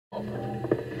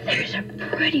There's a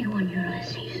pretty one,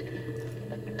 Ulysses.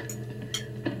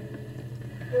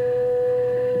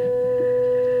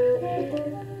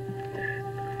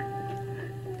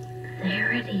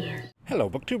 There it is. Hello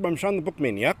BookTube, I'm Sean the Book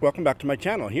Maniac. Welcome back to my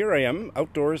channel. Here I am,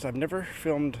 outdoors. I've never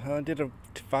filmed, did a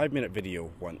 5-minute video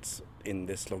once in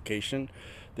this location.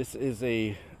 This is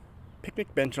a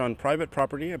picnic bench on private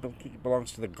property. I believe it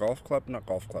belongs to the golf club, not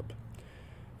golf club.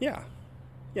 Yeah,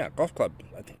 golf club.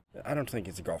 I don't think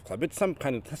it's a golf club. It's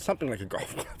something like a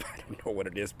golf club. I don't know what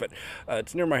it is, but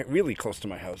it's really close to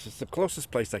my house. It's the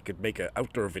closest place I could make an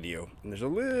outdoor video. And there's a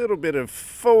little bit of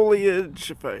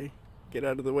foliage if I get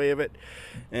out of the way of it,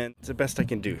 and it's the best I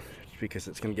can do because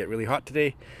it's going to get really hot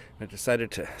today. I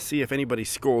decided to see if anybody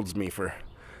scolds me for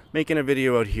making a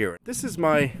video out here. This is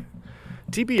my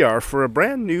TBR for a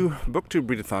brand new BookTube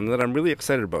readathon that I'm really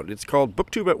excited about. It's called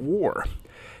BookTube at War,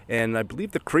 and I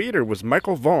believe the creator was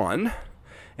Michael Vaughan,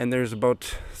 and there's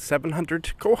about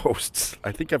 700 co-hosts.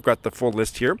 I think I've got the full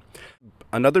list here.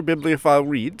 Another Bibliophile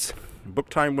Reads, Book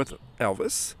Time with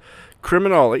Elvis,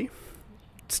 Criminale,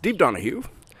 Steve Donahue,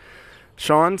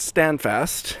 Sean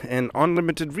Standfast, and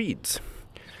Unlimited Reads.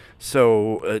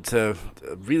 So it's a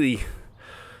really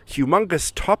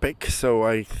humongous topic, so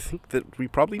I think that we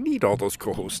probably need all those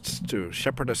co-hosts to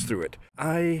shepherd us through it.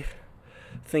 I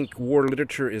think war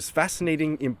literature is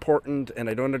fascinating, important, and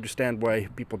I don't understand why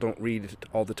people don't read it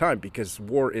all the time, because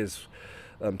war is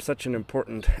such an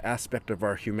important aspect of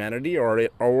our humanity, or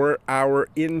our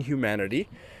inhumanity,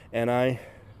 and I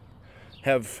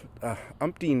have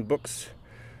umpteen books,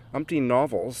 umpteen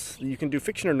novels. You can do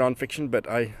fiction or non-fiction, but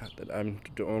I'm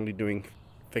only doing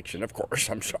fiction, of course.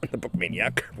 I'm Sean the Book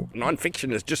Maniac.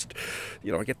 Non-fiction is just,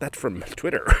 I get that from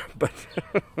Twitter. But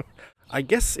I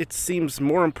guess it seems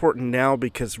more important now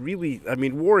because really,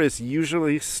 war is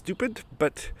usually stupid,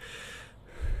 but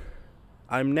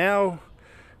I'm now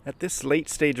at this late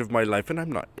stage of my life, and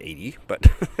I'm not 80, but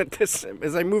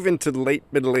as I move into late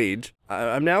middle age,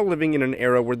 I'm now living in an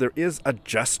era where there is a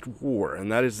just war,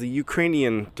 and that is the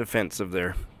Ukrainian defense of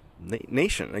their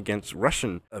nation against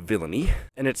Russian villainy,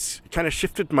 and it's kind of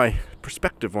shifted my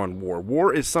perspective on war.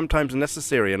 War is sometimes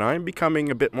necessary, and I'm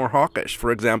becoming a bit more hawkish. For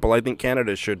example, I think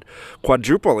Canada should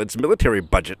quadruple its military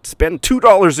budget, spend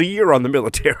 $2 a year on the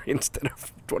military instead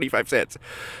of 25 cents.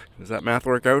 Does that math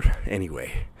work out?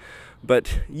 Anyway.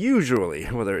 But usually,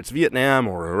 whether it's Vietnam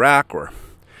or Iraq or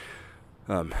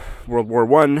World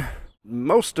War I,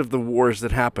 most of the wars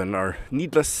that happen are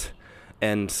needless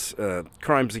and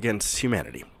crimes against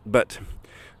humanity. But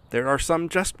there are some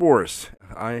just wars.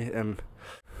 I am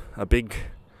a big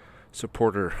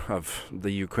supporter of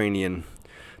the Ukrainian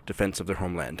defense of their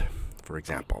homeland, for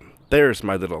example. There's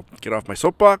my little get off my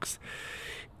soapbox.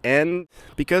 And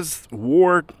because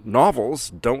war novels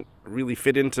don't really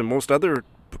fit into most other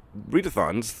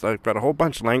readathons, I've got a whole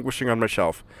bunch languishing on my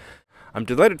shelf. I'm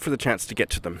delighted for the chance to get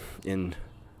to them in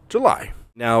July.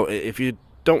 Now, if you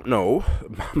don't know,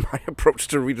 my approach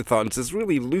to readathons is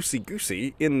really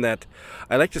loosey-goosey in that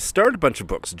I like to start a bunch of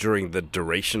books during the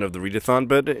duration of the readathon,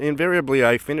 but invariably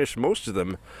I finish most of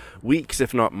them weeks,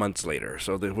 if not months later.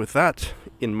 So with that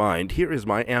in mind, here is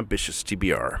my ambitious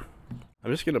TBR.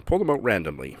 I'm just going to pull them out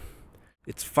randomly.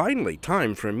 It's finally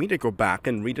time for me to go back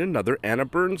and read another Anna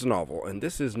Burns novel, and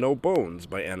this is No Bones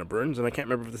by Anna Burns, and I can't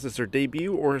remember if this is her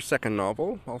debut or her second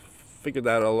novel. I'll figure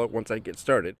that all out once I get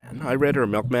started. And I read her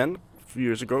Milkman a few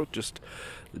years ago, just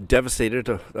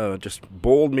devastated, just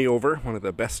bowled me over, one of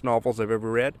the best novels I've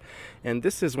ever read, and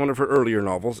this is one of her earlier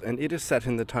novels, and it is set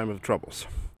in the time of Troubles.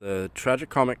 The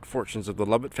tragicomic fortunes of the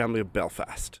Lovett family of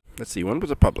Belfast. Let's see, when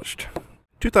was it published?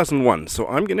 2001, so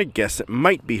I'm going to guess it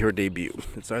might be her debut.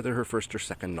 It's either her first or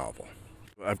second novel.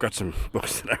 I've got some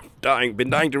books that I've been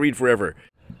dying to read forever.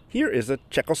 Here is a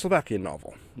Czechoslovakian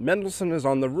novel. Mendelssohn is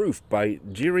on the Roof by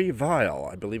Jiří Weil.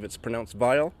 I believe it's pronounced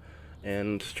Weil,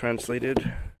 and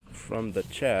translated from the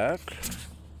Czech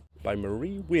by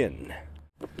Maruya Winn.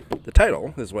 The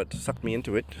title is what sucked me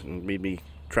into it and made me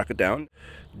track it down.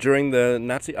 During the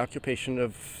Nazi occupation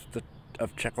of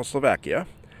Czechoslovakia,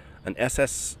 an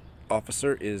SS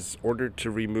officer is ordered to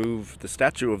remove the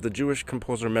statue of the Jewish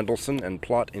composer Mendelssohn, and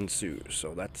plot ensues.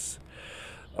 So that's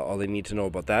all they need to know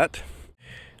about that.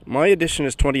 My edition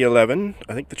is 2011.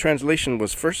 I think the translation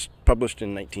was first published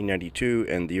in 1992,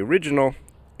 and the original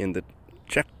in the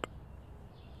Czech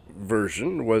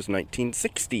version was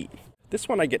 1960. This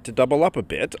one I get to double up a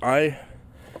bit. I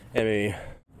am a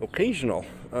occasional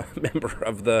member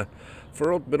of the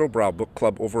Furrowed Middlebrow Book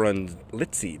Club over on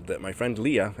Litzy that my friend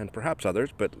Leah, and perhaps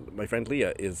others, but my friend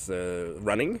Leah is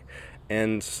running,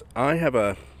 and I have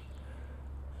a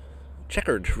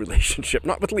checkered relationship,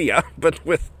 not with Leah, but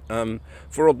with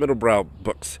Furrowed Middlebrow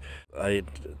books. I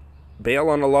bail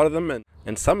on a lot of them,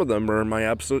 and some of them are my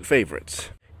absolute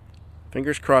favorites.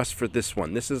 Fingers crossed for this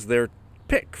one. This is their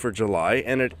pick for July,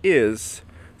 and it is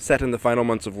set in the final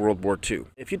months of World War II.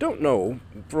 If you don't know,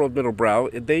 Furrowed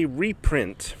Middlebrow, they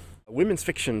reprint women's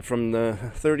fiction from the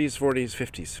 30s, 40s,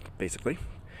 50s, basically,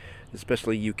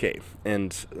 especially UK,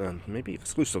 and maybe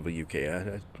exclusively UK.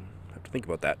 I have to think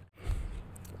about that.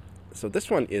 So this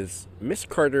one is Miss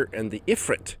Carter and the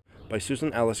Ifrit by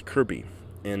Susan Alice Kerby,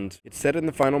 and it's set in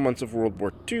the final months of World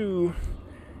War II,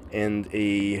 and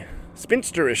a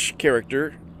spinsterish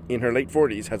character in her late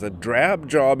 40s has a drab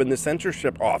job in the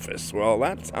censorship office. Well,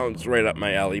 that sounds right up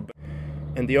my alley.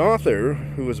 And the author,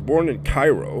 who was born in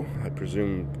Cairo, I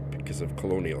presume because of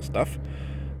colonial stuff,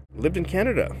 lived in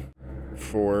Canada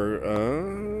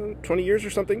for 20 years or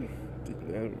something,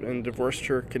 and divorced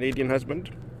her Canadian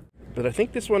husband. But I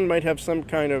think this one might have some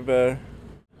kind of the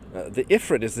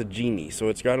Ifrit is a genie, so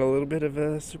it's got a little bit of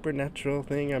a supernatural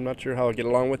thing. I'm not sure how I'll get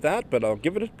along with that, but I'll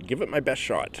give it my best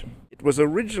shot. It was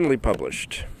originally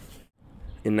published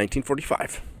in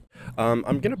 1945. I'm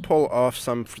going to pull off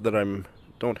some that I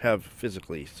don't have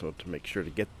physically, so to make sure to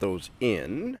get those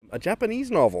in. A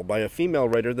Japanese novel by a female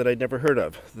writer that I'd never heard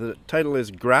of. The title is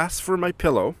Grass for My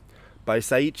Pillow by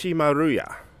Saiichi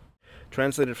Maruya.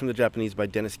 Translated from the Japanese by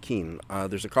Dennis Keene.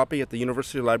 There's a copy at the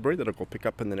University Library that I'll go pick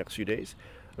up in the next few days.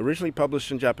 Originally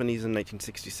published in Japanese in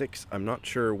 1966. I'm not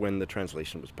sure when the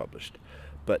translation was published.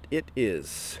 But it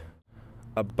is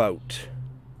about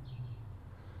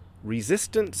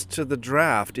resistance to the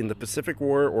draft in the Pacific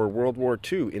War or World War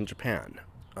II in Japan.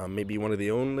 Maybe one of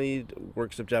the only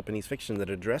works of Japanese fiction that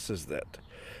addresses that.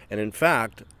 And in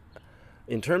fact,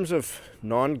 in terms of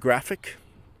non-graphic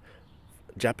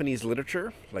Japanese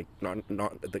literature, like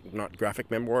not graphic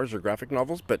memoirs or graphic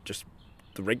novels, but just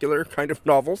the regular kind of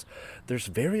novels, there's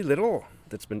very little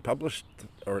that's been published,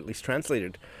 or at least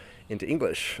translated into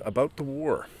English, about the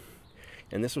war.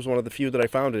 And this was one of the few that I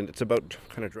found, and it's about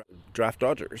kind of draft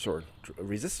dodgers, or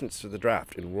resistance to the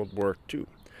draft in World War II.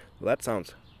 Well, that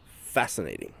sounds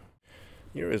fascinating.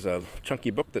 Here is a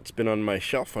chunky book that's been on my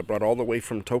shelf. I brought all the way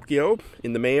from Tokyo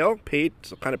in the mail, paid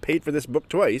for this book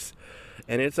twice,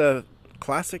 and it's a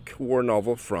classic war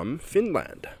novel from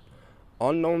Finland,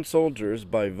 Unknown Soldiers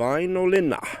by Väinö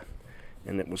Linna,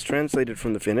 and it was translated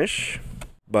from the Finnish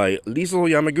by Liesl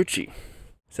Yamaguchi,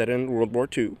 set in World War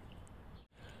II.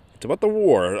 It's about the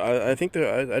war. I think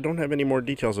that I don't have any more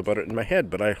details about it in my head,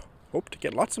 but I hope to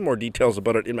get lots of more details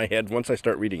about it in my head once I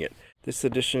start reading it. This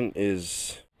edition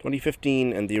is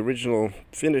 2015, and the original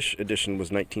Finnish edition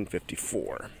was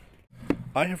 1954.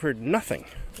 I have heard nothing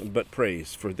but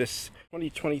praise for this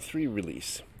 2023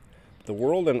 release, The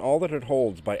World and All That It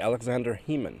Holds by Aleksandar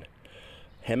Hemon.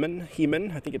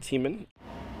 Hemon, I think it's Hemon.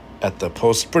 At the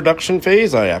post-production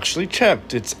phase, I actually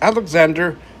checked. It's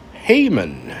Aleksandar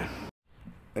Hemon.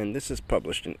 And this is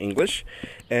published in English,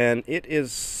 and it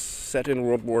is set in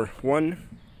World War I.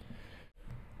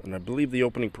 And I believe the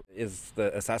opening is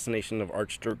the assassination of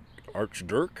Archduke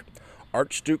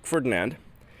Ferdinand.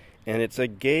 And it's a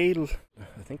gay,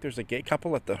 I think there's a gay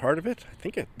couple at the heart of it. I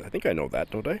think I know that,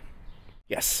 don't I?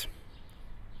 Yes.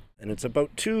 And it's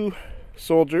about two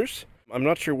soldiers. I'm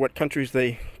not sure what countries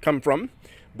they come from,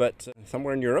 but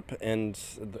somewhere in Europe, and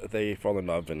they fall in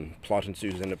love and plot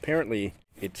ensues. And apparently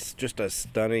it's just a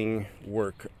stunning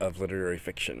work of literary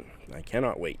fiction. I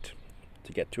cannot wait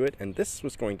to get to it. And this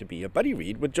was going to be a buddy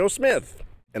read with Joe Smith.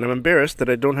 And I'm embarrassed that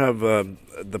I don't have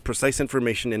the precise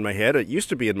information in my head. It used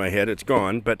to be in my head. It's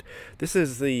gone. But this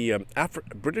is the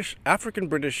British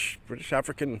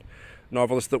African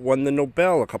novelist that won the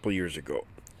Nobel a couple years ago.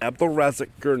 Abdulrazak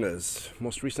Gurnah's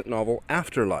most recent novel,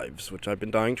 Afterlives, which I've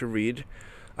been dying to read.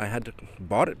 I had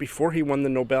bought it before he won the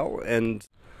Nobel, and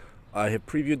I have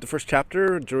previewed the first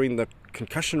chapter during the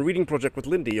Concussion Reading Project with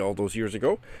Lindy all those years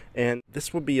ago. And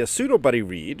this will be a pseudo-buddy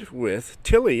read with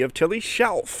Tilly of Tilly's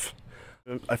Shelf.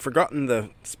 I've forgotten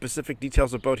the specific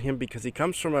details about him because he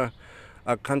comes from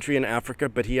a country in Africa,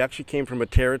 but he actually came from a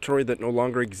territory that no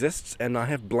longer exists, and I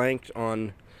have blanked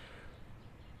on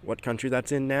what country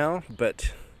that's in now.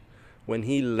 But when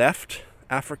he left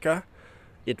Africa,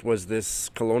 it was this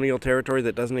colonial territory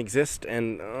that doesn't exist,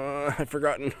 and I've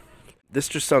forgotten. This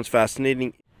just sounds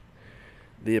fascinating.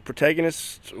 The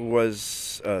protagonist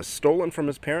was stolen from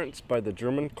his parents by the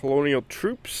German colonial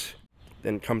troops,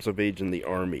 then comes of age in the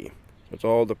army. It's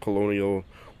all the colonial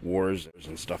wars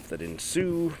and stuff that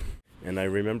ensue. And I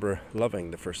remember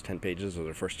loving the first 10 pages of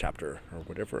the first chapter, or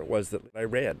whatever it was that I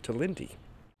read to Lindy.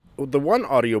 The one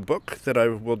audiobook that I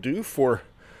will do for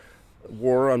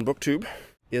War on BookTube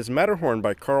is Matterhorn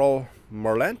by Karl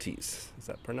Marlantes. Is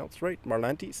that pronounced right?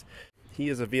 Marlantes? He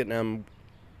is a Vietnam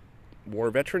War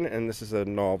veteran, and this is a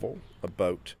novel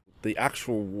about the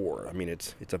actual war. I mean,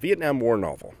 it's a Vietnam War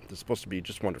novel. It's supposed to be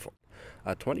just wonderful.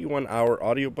 A 21-hour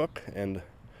audiobook, and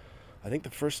I think the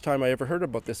first time I ever heard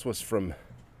about this was from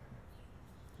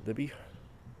Libby,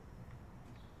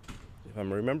 if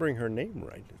I'm remembering her name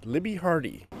right, Libby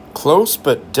Hardy. Close,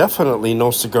 but definitely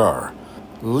no cigar.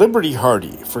 Liberty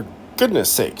Hardy, for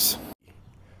goodness sakes.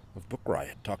 Of Book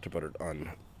Riot, talked about it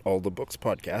on All the Books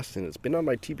podcast, and it's been on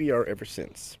my TBR ever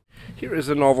since. Here is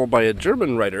a novel by a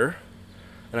German writer,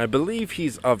 and I believe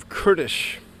he's of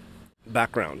Kurdish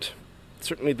background.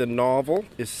 Certainly the novel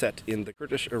is set in the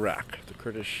Kurdish Iraq, the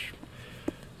Kurdish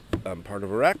part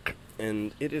of Iraq,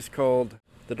 and it is called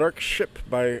The Dark Ship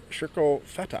by Sherko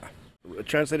Fatah,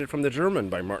 translated from the German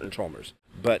by Martin Chalmers.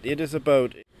 But it is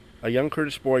about a young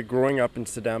Kurdish boy growing up in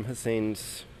Saddam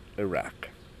Hussein's Iraq.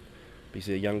 He's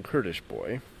a young Kurdish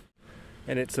boy.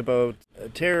 And it's about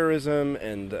terrorism,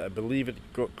 and I believe it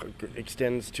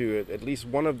extends to at least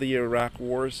one of the Iraq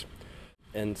wars.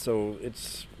 And so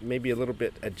it's maybe a little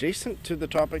bit adjacent to the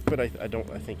topic, but I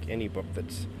think any book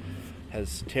that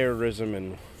has terrorism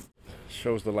and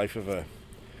shows the life of a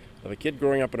kid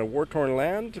growing up in a war-torn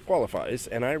land qualifies.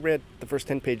 And I read the first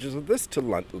 10 pages of this to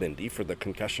Lindy for the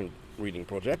concussion reading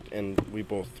project, and we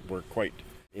both were quite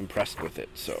impressed with it.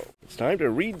 So it's time to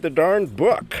read the darned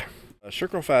book.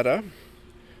 Sherko Fatah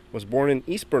was born in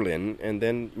East Berlin and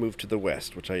then moved to the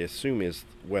West, which I assume is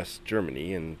West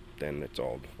Germany, and then it's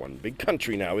all one big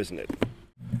country now, isn't it?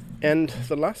 And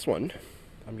the last one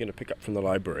I'm going to pick up from the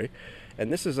library,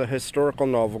 and this is a historical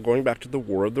novel going back to the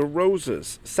War of the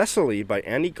Roses, Cecily by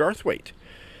Annie Garthwaite.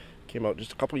 Came out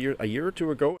just a year or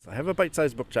two ago. I have a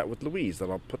bite-sized book chat with Louise, and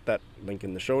I'll put that link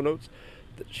in the show notes.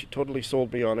 She totally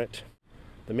sold me on it.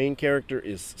 The main character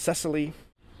is Cecily,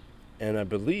 and I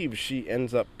believe she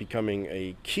ends up becoming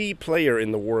a key player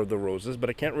in the War of the Roses, but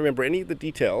I can't remember any of the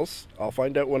details. I'll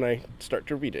find out when I start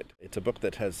to read it. It's a book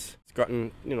that has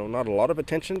gotten, not a lot of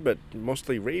attention, but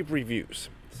mostly rave reviews.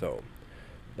 So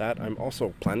that I'm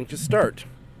also planning to start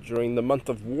during the month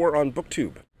of war on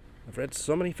BookTube. I've read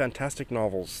so many fantastic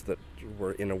novels that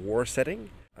were in a war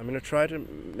setting. I'm going to try to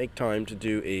make time to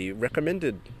do a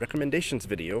recommendations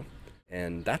video,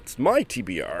 and that's my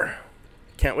TBR.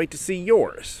 Can't wait to see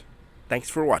yours. Thanks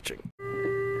for watching.